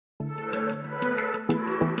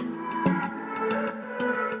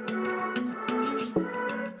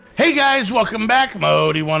guys, welcome back.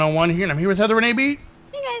 Modii 101 here, and I'm here with Heather and AB.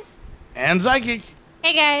 Hey guys. And Zykic.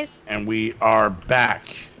 Hey guys. And we are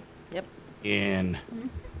back. Yep. In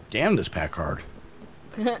damn, this pack hard.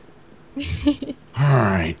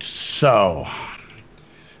 Alright, so I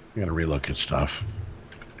gotta relook at stuff.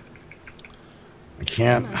 I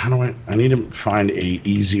can't, I need to find a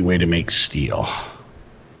easy way to make steel.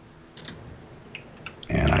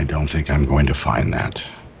 And I don't think I'm going to find that.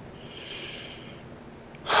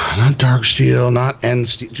 Not dark steel, not end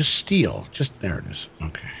steel, just steel. Just, there it is.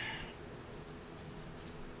 Okay.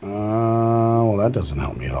 Well, that doesn't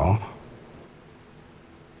help me at all.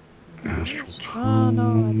 Oh,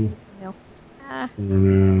 no.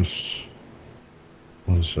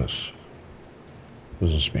 What is this? What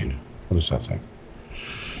does this mean? What is that thing?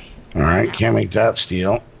 All right, can't make that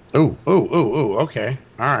steel. Oh, okay.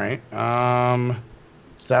 All right.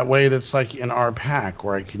 It's that way that's like in our pack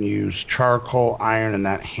where I can use charcoal, iron, and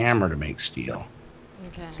that hammer to make steel.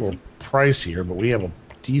 Okay. It's a little pricier, but we have a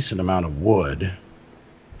decent amount of wood.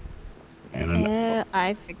 And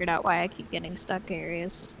I figured out why I keep getting stuck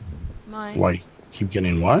areas. Mine. why keep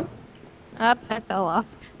getting what? Up, that fell off.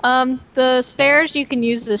 The stairs you can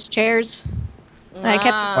use as chairs. And I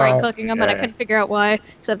kept right-clicking them, and I couldn't figure out why.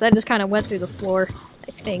 Except that just kind of went through the floor,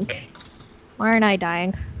 I think. Why aren't I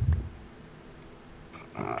dying?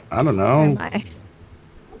 I don't know. Where am I?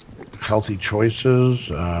 Healthy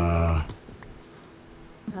choices. I'm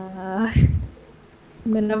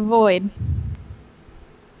in a void.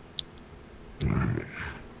 Alright.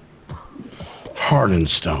 Hardened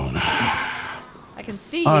stone. I can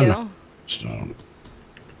see you. Stone.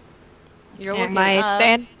 You're Am looking I up.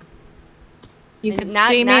 stand? You can Not-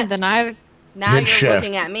 see me, not- then I... Now Hit you're shift.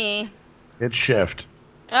 looking at me. Hit shift.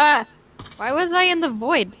 Ah! Why was I in the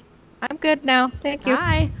void? I'm good now, thank you.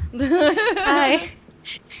 Hi. Hi.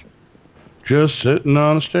 Just sitting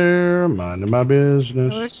on a stair, minding my I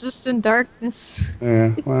business. was just in darkness.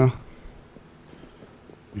 Yeah, well.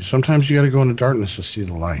 Sometimes you gotta go into darkness to see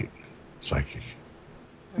the light. Psychic.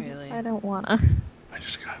 Really? I don't wanna. I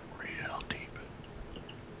just got real deep.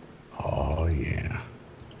 Oh, yeah.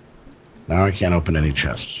 Now I can't open any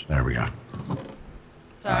chests. There we go.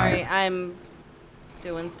 Sorry, I'm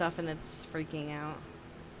doing stuff and it's freaking out.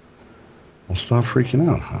 Well, stop freaking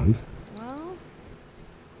out, hon. Well,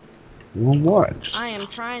 Well, what? I am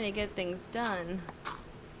trying to get things done.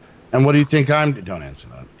 And what do you think I'm... Don't answer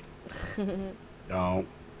that. Don't.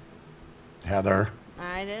 Heather.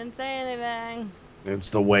 I didn't say anything. It's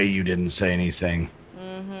the way you didn't say anything.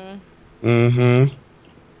 Mm-hmm. Mm-hmm.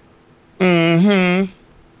 Mm-hmm.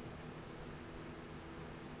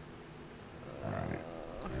 Alright.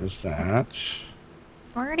 There's that.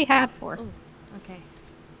 I already had 4. Ooh, okay.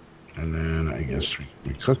 And then I guess we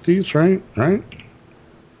cook these, right? Right?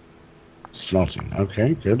 Smelting.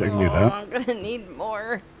 Okay, good. I can do that. I'm gonna need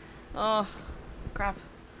more. Oh, crap.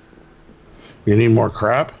 You need more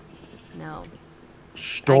crap? No. I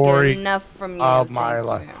Story get enough from you. of my Thank you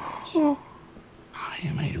life. very much. I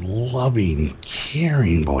am a loving,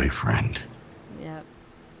 caring boyfriend. Yep.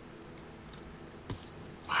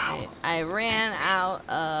 Wow. I ran out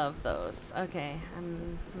of those. Okay.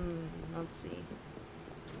 Let's see.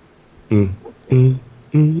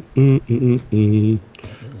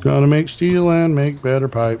 Gonna make steel and make better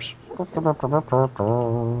pipes.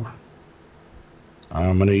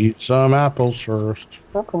 I'm gonna eat some apples first.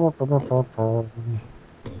 Alright,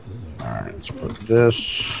 let's put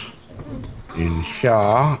this in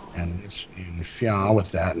here and this in here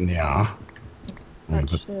with that in there. And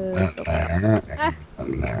put that there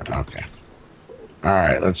and there. Okay.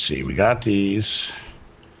 Alright, let's see. We got these.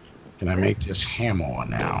 Can I make this hammer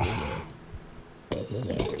now?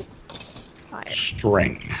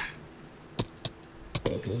 String.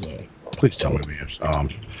 Please tell me we have.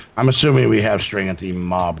 I'm assuming we have string at the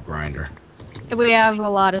mob grinder. We have a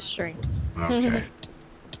lot of string. Okay.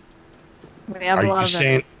 We have a lot of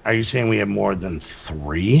it. Are you saying we have more than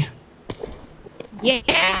 3?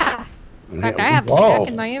 Yeah! In fact, I have a Whoa. stack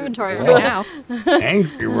in my inventory right now.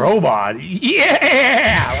 Angry robot.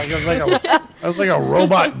 Yeah! That was like a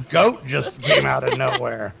robot goat just came out of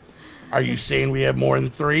nowhere. Are you saying we have more than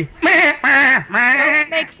 3? Don't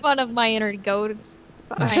make fun of my inner goat. It's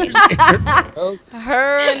fine.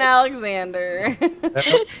 Her and Alexander.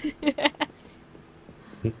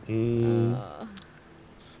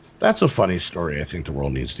 That's a funny story I think the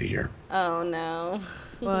world needs to hear. Oh no.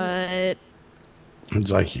 But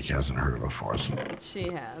Zykic hasn't heard it before. She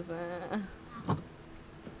hasn't.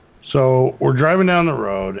 So we're driving down the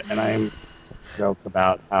road, and I'm joke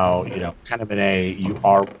about how, you know, kind of in a you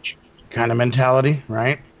are what you kind of mentality,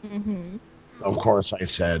 right? Mm-hmm. Of course, I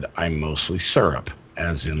said I'm mostly syrup.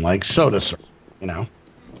 as in like soda syrup, you know.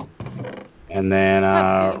 And then,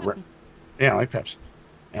 yeah, like Pepsi.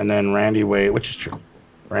 And then Randy Wade, which is true.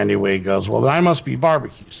 Randy Wade goes, well, then I must be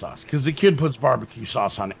barbecue sauce, because the kid puts barbecue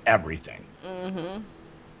sauce on everything. Mm-hmm.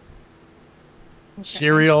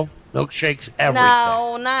 Cereal, milkshakes, everything.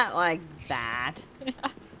 No, not like that.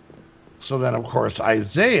 So then, of course,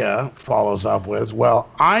 Isaiah follows up with, well,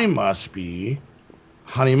 I must be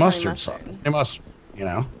honey mustard sauce. Honey mustard, you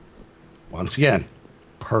know. Once again,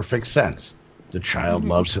 perfect sense. The child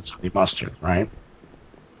loves his honey mustard, right?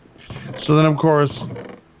 So then, of course,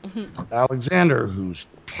 Alexander, who's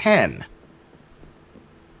 10,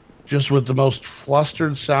 just with the most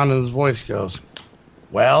flustered sound in his voice, goes,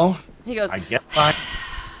 well, he goes, I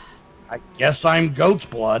guess I'm goat's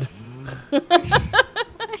blood.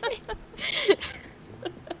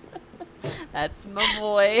 That's my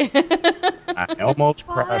boy. I almost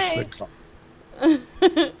crashed the car.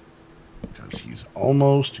 Because he's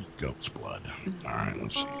almost goat's blood. Alright,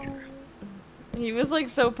 let's see here. He was like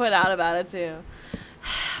so put out about it too.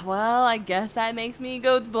 Well, I guess that makes me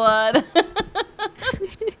goat's blood.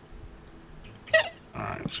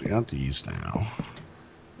 Alright, so we got these now.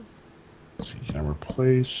 So you can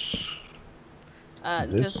replace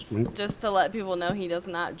just to let people know he does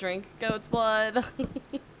not drink goat's blood.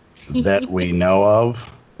 That we know of.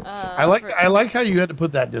 I like how you had to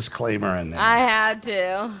put that disclaimer in there. I had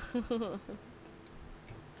to.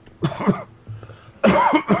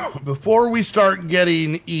 Before we start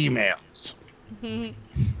getting emails,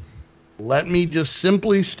 let me just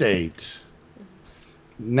simply state,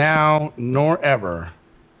 now nor ever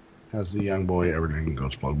has the young boy ever drinking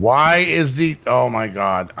goat's blood. Why is the... Oh, my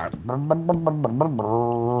God.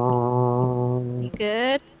 You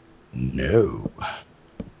good? No.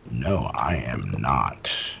 No, I am not.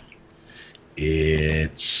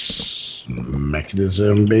 It's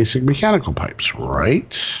mechanism, basic mechanical pipes,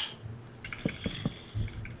 right?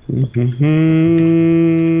 Add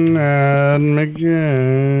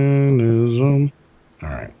mechanism. All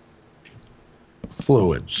right.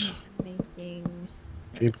 Fluids.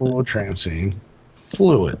 Capable of transing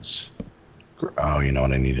fluids. Oh, you know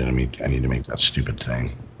what I need to make? I need to make that stupid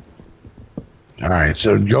thing. All right,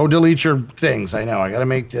 so go delete your things. I know. I got to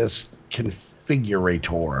make this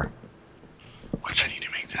configurator. Which I need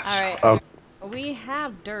to make this. All right. Oh. We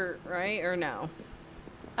have dirt, right? Or no?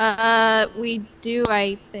 We do,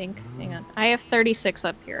 I think. Hang on. I have 36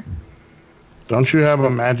 up here. Don't you have a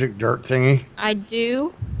magic dirt thingy? I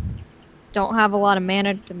do. Don't have a lot of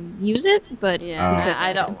mana to use it, but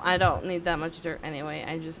yeah, I don't need that much dirt anyway.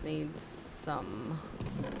 I just need some.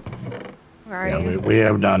 All right. Yeah, we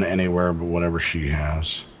have done anywhere but whatever she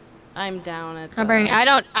has. I'm down at. I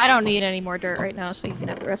don't need any more dirt right now, so you can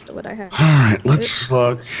have the rest of what I have. All right, let's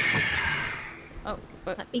look. Oh,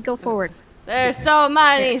 let me go forward. There's so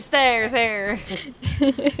many stairs here.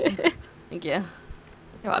 Thank you.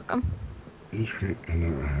 You're welcome.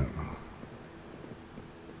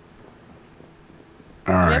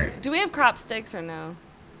 All right. Do we have crop sticks or no?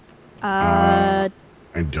 I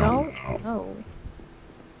don't know. No.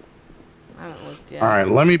 I haven't looked yet. All right,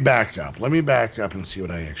 let me back up. Let me back up and see what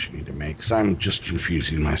I actually need to make, because I'm just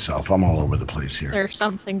confusing myself. I'm all over the place here. There's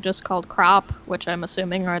something just called crop, which I'm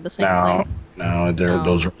assuming are the same thing. No,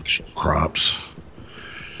 those are crops.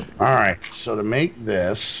 All right, so to make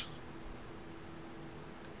this,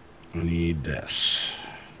 I need this.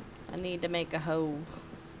 I need to make a hoe.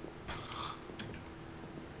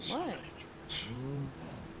 What? So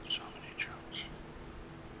many jokes.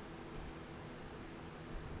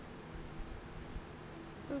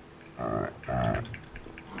 All right.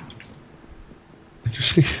 I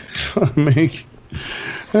just want to make the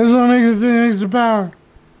thing that makes the power.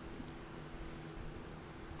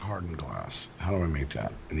 Hardened glass. How do I make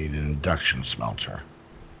that? I need an induction smelter.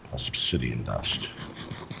 Plus obsidian dust.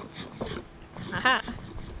 Aha.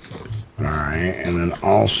 Alright, and then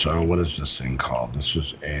also, what is this thing called? This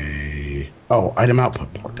is a... Oh, item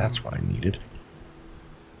output port. That's what I needed.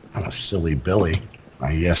 I'm a silly Billy.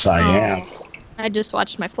 Yes, I am. I just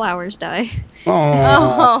watched my flowers die.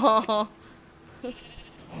 Oh.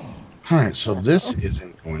 Alright, so this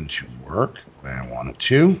isn't going to work the way I want it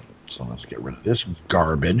to. So let's get rid of this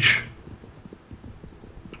garbage.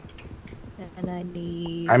 And I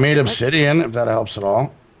need... I made obsidian, if that helps at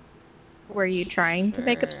all. Were you trying to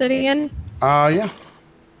make obsidian? Yeah.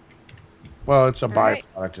 Well, it's a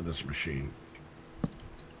byproduct of this machine.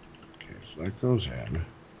 Okay, so that goes in.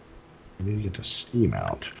 We need to get the steam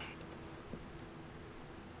out.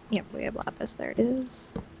 Yep, we have lapis. There it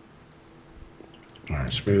is.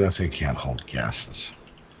 Alright, so maybe that thing can't hold gases.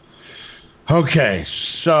 Okay,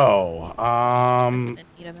 so, I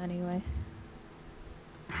need them anyway.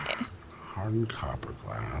 Hardened copper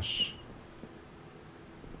glass.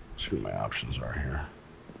 Let's see what my options are here.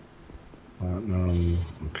 Platinum.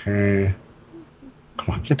 Okay.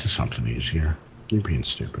 Come on, get to something easier. You're being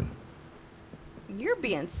stupid. You're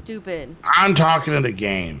being stupid. I'm talking in the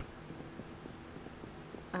game.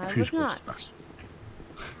 I was not.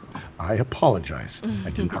 I apologize. I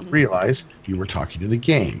did not realize you were talking to the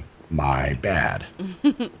game. My bad.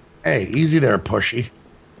 Hey, easy there, pushy.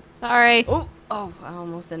 Sorry. Oh, I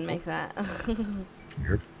almost didn't make that.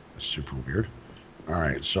 Weird. That's super weird.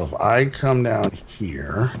 Alright, so if I come down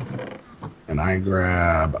here and I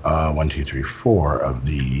grab 1, 2, 3, 4 of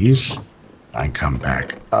these, I come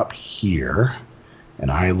back up here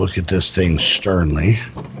and I look at this thing sternly.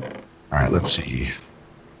 Alright, let's see.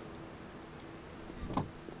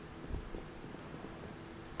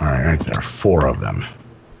 Alright, right there, 4 of them.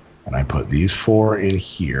 And I put these 4 in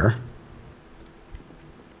here.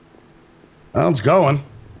 Well, it's going.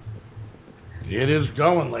 It is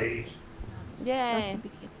going, ladies. Yay.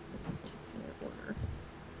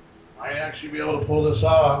 Might actually be able to pull this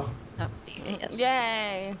off. Yes.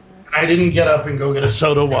 Yay. I didn't get up and go get a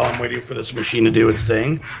soda while I'm waiting for this machine to do its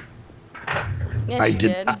thing. Yes, I you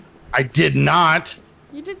did. I did not.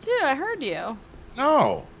 You did too. I heard you.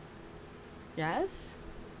 No. Yes.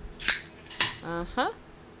 Uh-huh.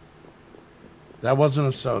 That wasn't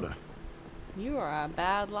a soda. You are a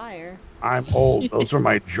bad liar. I'm old. Those are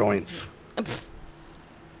my joints.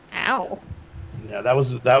 Ow. Yeah, that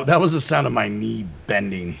was the sound of my knee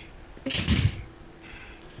bending.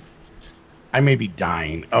 I may be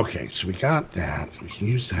dying. Okay, so we got that. We can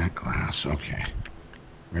use that glass. Okay.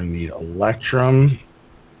 We're gonna need electrum.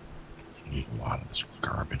 We need a lot of this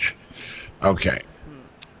garbage. Okay.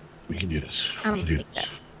 We can do this. We can do this.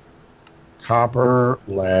 Copper,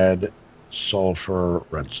 lead, sulfur,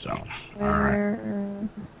 redstone. All right.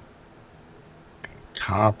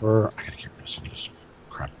 Copper. I gotta get rid of some of this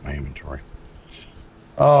crap in my inventory.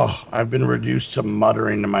 Oh, I've been reduced to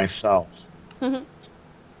muttering to myself.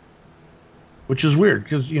 Which is weird,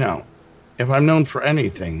 because, you know, if I'm known for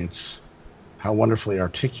anything, it's how wonderfully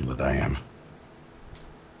articulate I am.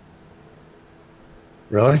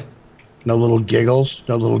 Really? No little giggles?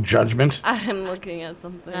 No little judgment? I'm looking at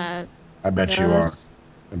something. I bet you are.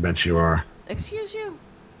 I bet you are. Excuse you?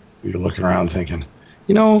 You're looking around thinking,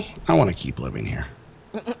 you know, I want to keep living here.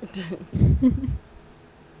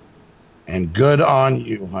 And good on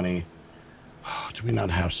you, honey. Do we not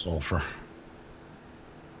have sulfur?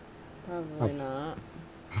 Probably not.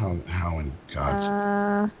 How in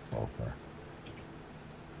God's sulfur?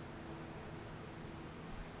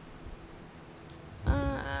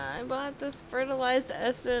 I bought this fertilized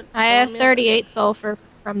essence. I have 38 sulfur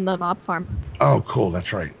from the mob farm. Oh, cool.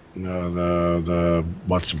 That's right. The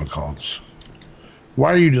whatchamacallits.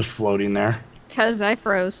 Why are you just floating there? Because I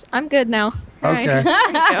froze. I'm good now. Okay.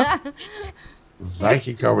 Right.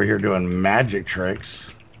 Zykic over here doing magic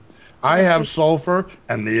tricks. I have sulfur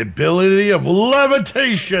and the ability of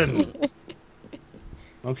levitation.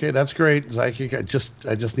 Okay, that's great, Zykic.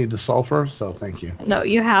 I just need the sulfur, so thank you. No,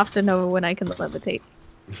 you have to know when I can levitate.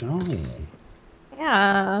 No.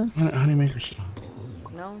 Yeah. Honey maker stuff.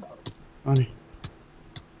 No. Honey.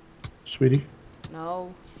 Sweetie.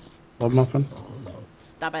 No. Love muffin.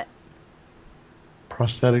 Stop it.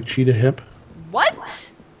 Prosthetic cheetah hip.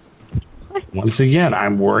 What? Once again,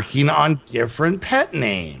 I'm working on different pet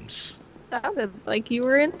names. Sounded like you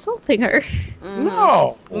were insulting her. Mhm.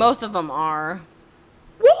 No. Most of them are.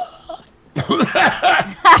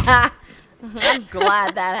 I'm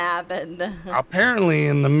glad that happened. Apparently,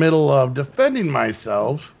 in the middle of defending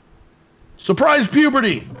myself, surprise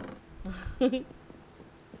puberty. All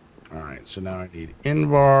right, so now I need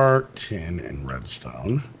invar, tin, and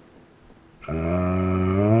redstone.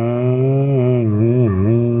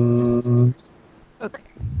 Okay.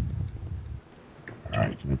 All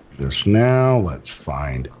right, can I do this now? Let's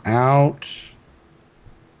find out.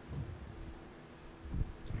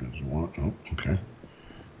 There's one. Oh, okay.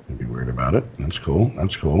 I'd be weird about it. That's cool.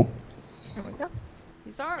 That's cool. There we go.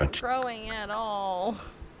 These aren't growing at all.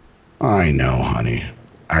 I know, honey.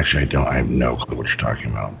 Actually, I don't. I have no clue what you're talking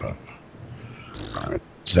about, but. All right.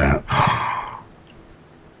 What's that?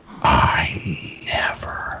 I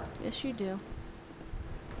never. Yes, you do.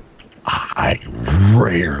 I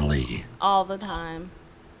rarely. All the time.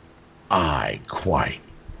 I quite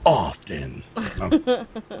often.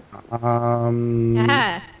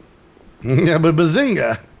 Yeah. Yeah, but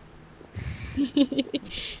bazinga.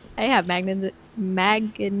 I have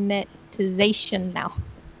magnetization now.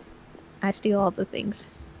 I steal all the things.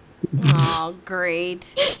 Oh, great.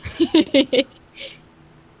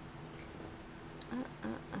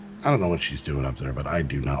 I don't know what she's doing up there, but I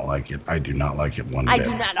do not like it. I do not like it one bit. I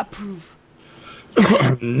do not approve.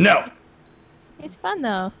 No. It's fun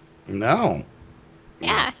though. No.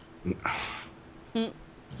 Yeah.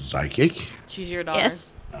 Zykic. She's your daughter.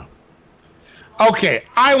 Yes. No. Okay,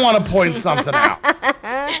 I want to point something out.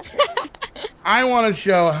 I want to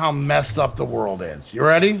show how messed up the world is. You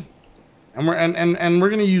ready? And we're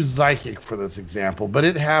going to use Zykic for this example, but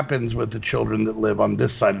it happens with the children that live on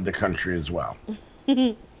this side of the country as well.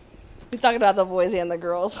 He's talking about the boys and the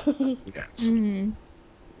girls. Yes. Mm-hmm.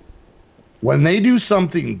 When they do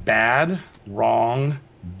something bad, wrong,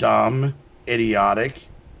 dumb, idiotic,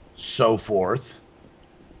 so forth,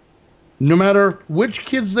 no matter which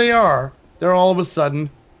kids they are, they're all of a sudden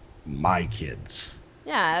my kids.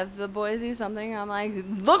 Yeah, if the boys do something, I'm like,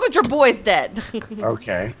 look what your boys did.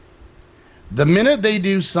 Okay. The minute they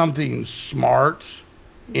do something smart,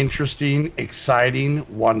 interesting, exciting,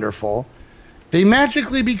 wonderful, they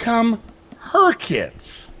magically become her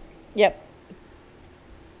kids. Yep.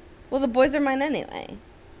 Well, the boys are mine anyway.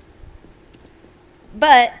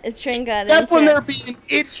 But Trin got into... Except when they're being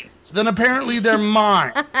idiots, then apparently they're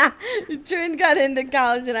mine. Trin got into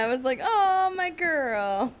college and I was like, oh, my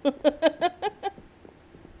girl.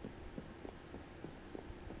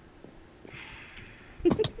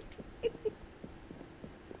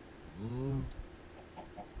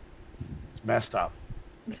 It's messed up.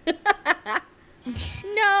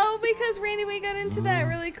 No, because Randy, we got into that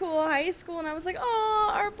really cool high school, and I was like, oh,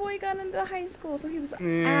 our boy got into high school, so he was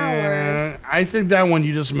ours. I think that one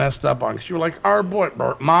you just messed up on, because you were like, our boy,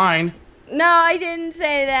 mine. No, I didn't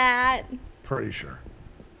say that. Pretty sure.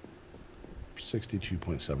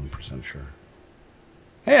 62.7% sure.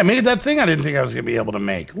 Hey, I made that thing I didn't think I was going to be able to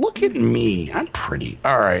make. Look at me. I'm pretty.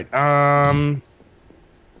 All right.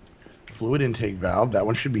 Fluid intake valve. That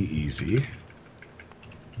one should be easy.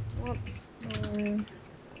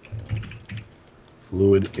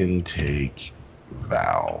 Fluid intake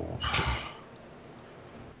valve.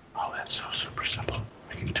 Oh, that's so super simple.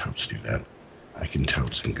 I can totes do that. I can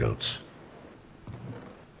totes and goats.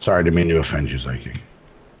 Sorry, I didn't mean to offend you, Zykic.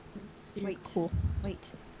 Wait. Cool.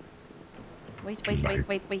 Wait.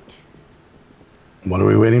 Wait. What are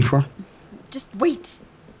we waiting for? Just wait.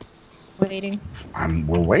 Waiting.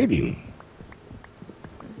 We're waiting.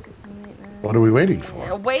 What are we waiting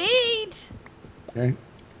for? Wait. Okay.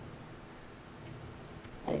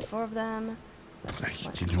 Need 4 of them.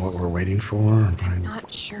 Zykic, do you know what we're waiting for?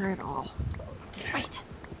 Not sure at all. Just wait.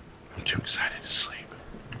 I'm too excited to sleep.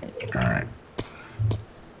 All right.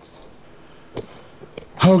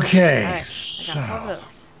 Okay. Alright, I So, got 4 of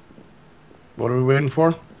those. what are we waiting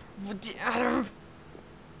for?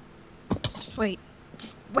 Wait.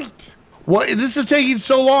 Just wait. What? This is taking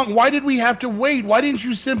so long. Why did we have to wait? Why didn't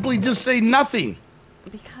you simply just say nothing?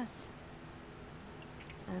 Because.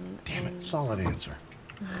 Damn it. Solid answer.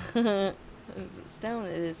 Is it stone?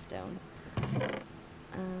 It is stone.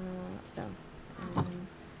 Stone.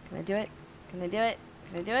 Can I do it? Can I do it?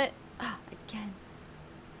 Can I do it? Oh, I can.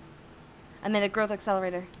 I made a growth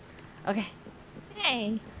accelerator. Okay.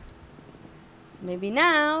 Hey. Maybe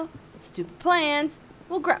now, stupid plants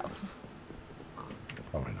will grow.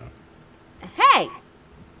 Probably not. Hey!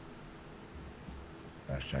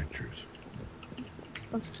 Hashtag truth.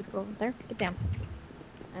 Supposed to go over there. Get down.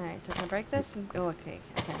 Alright, so can I break this? Oh, okay,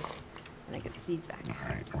 I can. And I get the seeds back.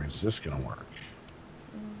 Alright, where's this gonna work?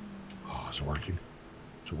 Oh, is it working?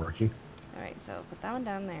 Is it working? Alright, so put that one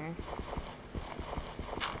down there.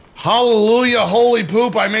 Hallelujah, holy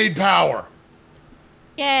poop, I made power.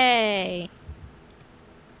 Yay.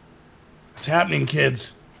 It's happening,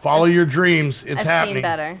 kids. Follow your dreams. It's I've happening. seen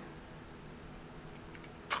better.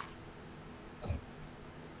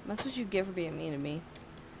 That's what you get for being mean to me.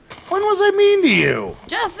 When was I mean to you?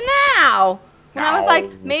 Just now! When I was like,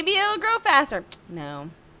 No. maybe it'll grow faster. No.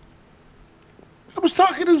 I was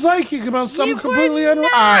talking to Zykic about something You completely were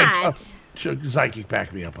unrelated. not. Zykic,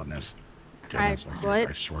 back me up on this. Zykic, what?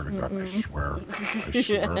 I swear to God, I swear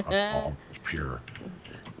all is pure.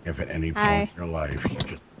 If at any point in your life you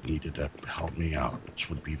just needed to help me out, this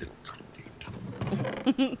would be the goddamn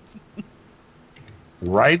time.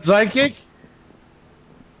 Right, Zykic?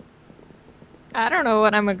 I don't know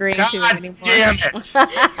what I'm agreeing to God anymore. damn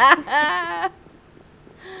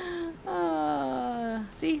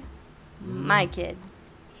it! See? My kid.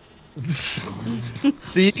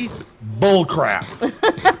 See? Bullcrap.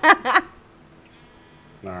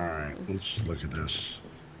 Alright, let's look at this.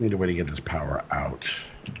 Need a way to get this power out.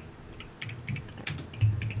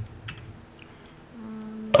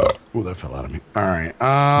 Oh, that fell out of me. Alright,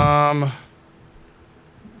 Right,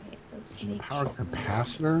 let's make power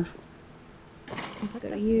capacitor. go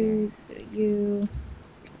to you, go to you.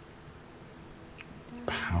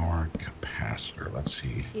 Power capacitor. Let's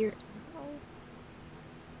see. Here.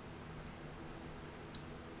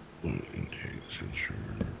 Intake sensor.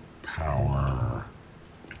 Power.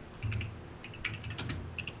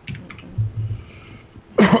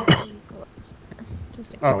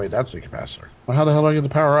 Oh wait, that's the capacitor. Well, how the hell do I get the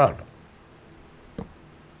power out? Do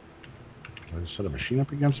I just set a machine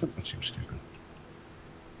up against it? That seems stupid.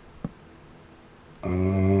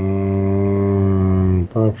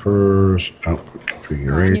 Buffers, output I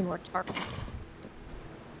configuration. need more tarp.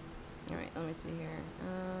 Alright, let me see here.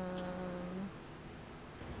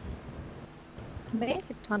 Make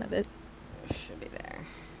a ton of it. Should be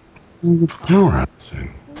there. Power out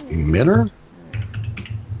thing. Emitter?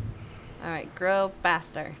 Alright, grow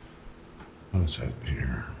faster. What is that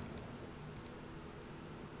here?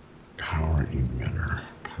 Power emitter.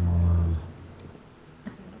 Power.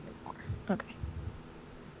 Okay.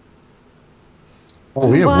 Oh,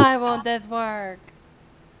 we have. Why won't this work?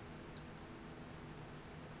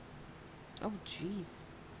 Oh, jeez.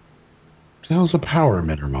 What the hell's a power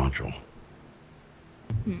emitter module?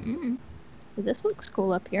 This looks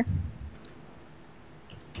cool up here.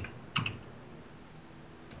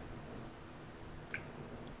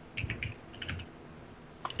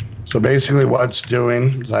 So basically, what's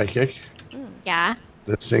doing, Zykic? Yeah.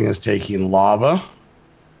 This thing is taking lava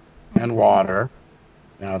and water.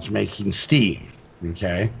 Now it's making steam.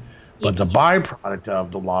 Okay. But the Yes. byproduct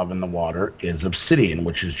of the lava and the water is obsidian,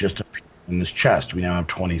 which is just in this chest. We now have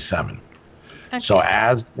 27. Okay. So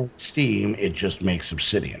as it makes steam, it just makes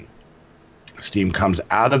obsidian. Steam comes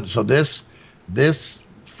out of this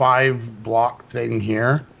 5-block thing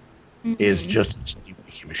here is just a steam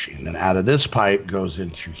making machine. Then out of this pipe goes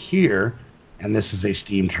into here, and this is a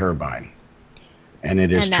steam turbine. And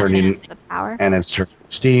it is and that turning has the power. and it's turning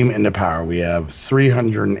steam into power. We have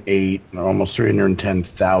 308, almost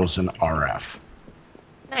 310,000 RF.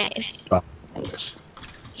 Nice.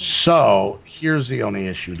 So here's the only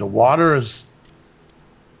issue: the water is,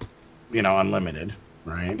 unlimited,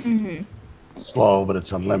 right? Slow, but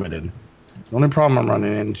it's unlimited. The only problem I'm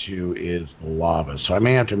running into is the lava. So I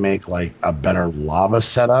may have to make like a better lava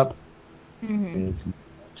setup.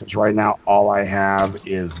 Because right now all I have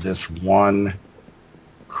is this one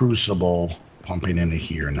crucible pumping into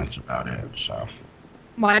here, and that's about it. So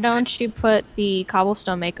Why don't you put the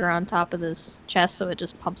cobblestone maker on top of this chest so it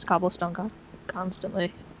just pumps cobblestone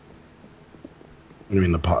constantly? what do you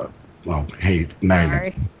mean the pot? Well, hey,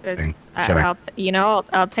 magnet thing.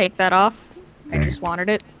 I'll take that off. I Right. just wanted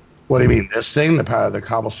it. What do you mean, this thing, the power, the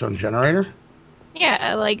cobblestone generator?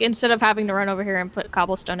 Yeah, like instead of having to run over here and put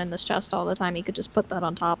cobblestone in this chest all the time, you could just put that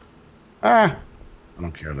on top. I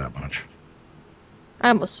don't care that much. I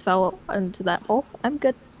almost fell into that hole. I'm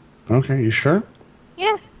good. Okay, you sure?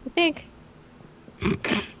 Yeah, I think.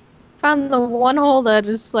 Found the one hole that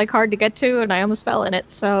is like hard to get to, and I almost fell in it.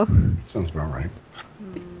 So. Sounds about right.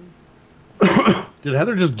 Did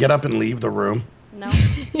Heather just get up and leave the room? No.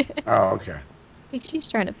 Oh, okay. I think she's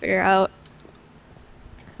trying to figure out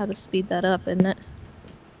how to speed that up, isn't it?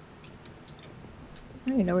 I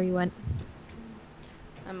don't even know where you went.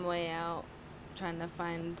 I'm way out trying to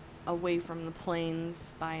find away from the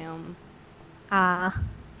plains biome.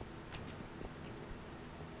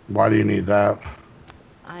 Why do you need that?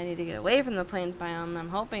 I need to get away from the plains biome. I'm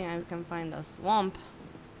hoping I can find a swamp.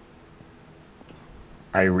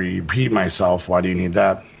 I repeat myself. Why do you need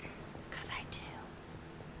that? Because I do.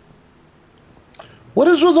 What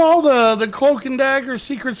is with all the cloak and dagger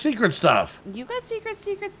secret stuff? You got secret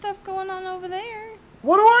stuff going on over there.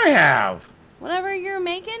 What do I have? Whatever you're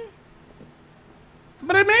making.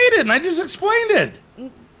 But I made it, and I just explained it.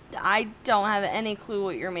 I don't have any clue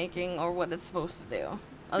what you're making or what it's supposed to do.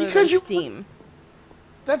 Other Because than steam.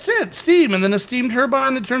 That's it. Steam, and then a steam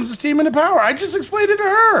turbine that turns the steam into power. I just explained it to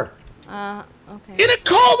her. Okay. In a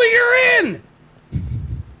call that you're in!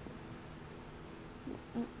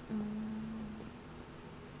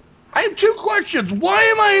 I have 2 questions. Why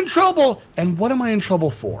am I in trouble? And what am I in trouble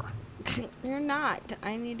for? You're not.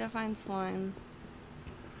 I need to find slime.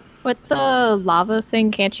 With the lava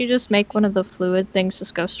thing, can't you just make one of the fluid things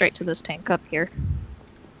just go straight to this tank up here?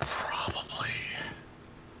 Probably.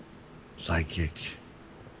 Psychic.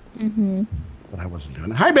 Mm-hmm. But I wasn't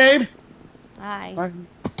doing it. Hi, babe. Hi. Bye.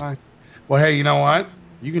 Bye. Well, hey, you know what?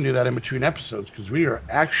 You can do that in between episodes because we are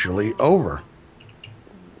actually over.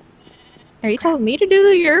 Are you telling me to do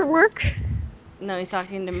your work? No, he's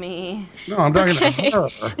talking to me. No, I'm talking Okay. to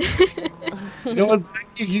her. You know what?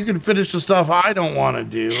 You can finish the stuff I don't want to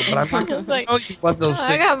do, but I'm not going to tell you what those I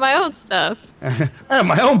things. got my own stuff. I have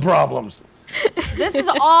my own problems. This is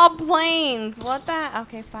all plains. What the?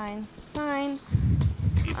 Okay, fine. Fine.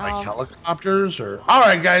 Like helicopters or... All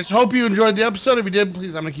right, guys. Hope you enjoyed the episode. If you did,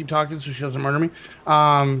 please, I'm going to keep talking so she doesn't murder me.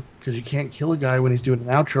 Because you can't kill a guy when he's doing an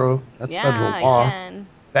outro. That's federal law.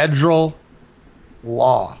 Federal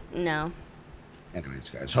law. No. Anyways,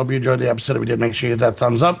 guys, hope you enjoyed the episode. If you did, make sure you hit that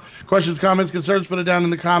thumbs up. Questions, comments, concerns, put it down in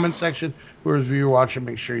the comments section. Wherever you're watching,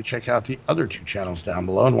 make sure you check out the other 2 channels down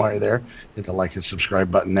below. And while you're there, hit the like and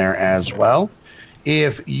subscribe button there as well.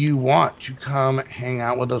 If you want to come hang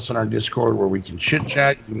out with us on our Discord where we can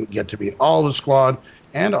chit-chat, you can get to meet all the squad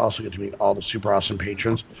and also get to meet all the super awesome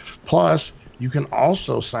patrons. Plus, you can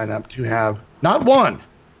also sign up to have not 1,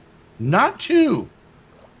 not 2,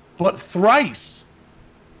 but thrice.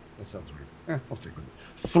 That sounds weird. I'll stick with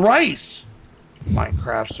it. Thrice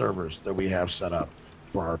Minecraft servers that we have set up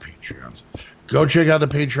for our Patreons. Go check out the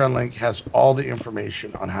Patreon link. It has all the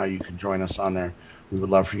information on how you can join us on there. We would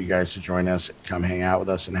love for you guys to join us, come hang out with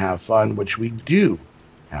us, and have fun, which we do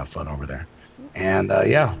have fun over there. And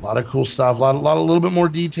yeah, a lot of cool stuff, a little bit more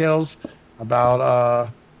details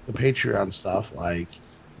about the Patreon stuff, like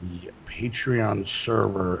the Patreon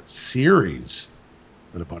server series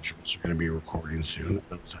that a bunch of us are going to be recording soon,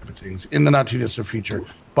 those type of things in the not too distant future.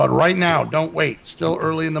 But right now, don't wait. Still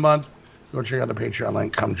early in the month. Go check out the Patreon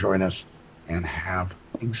link. Come join us and have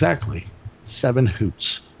exactly 7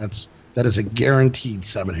 hoots. That is a guaranteed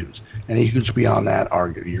 7 hoots. Any hoots beyond that are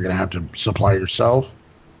you're going to have to supply yourself.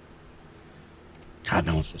 God,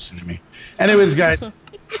 no one's listening to me. Anyways, guys,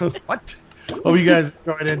 what? Hope you guys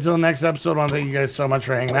enjoyed it. Until next episode, I want to thank you guys so much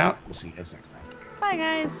for hanging out. We'll see you guys next time. Bye,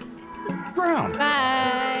 guys. Brown.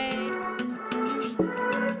 Bye.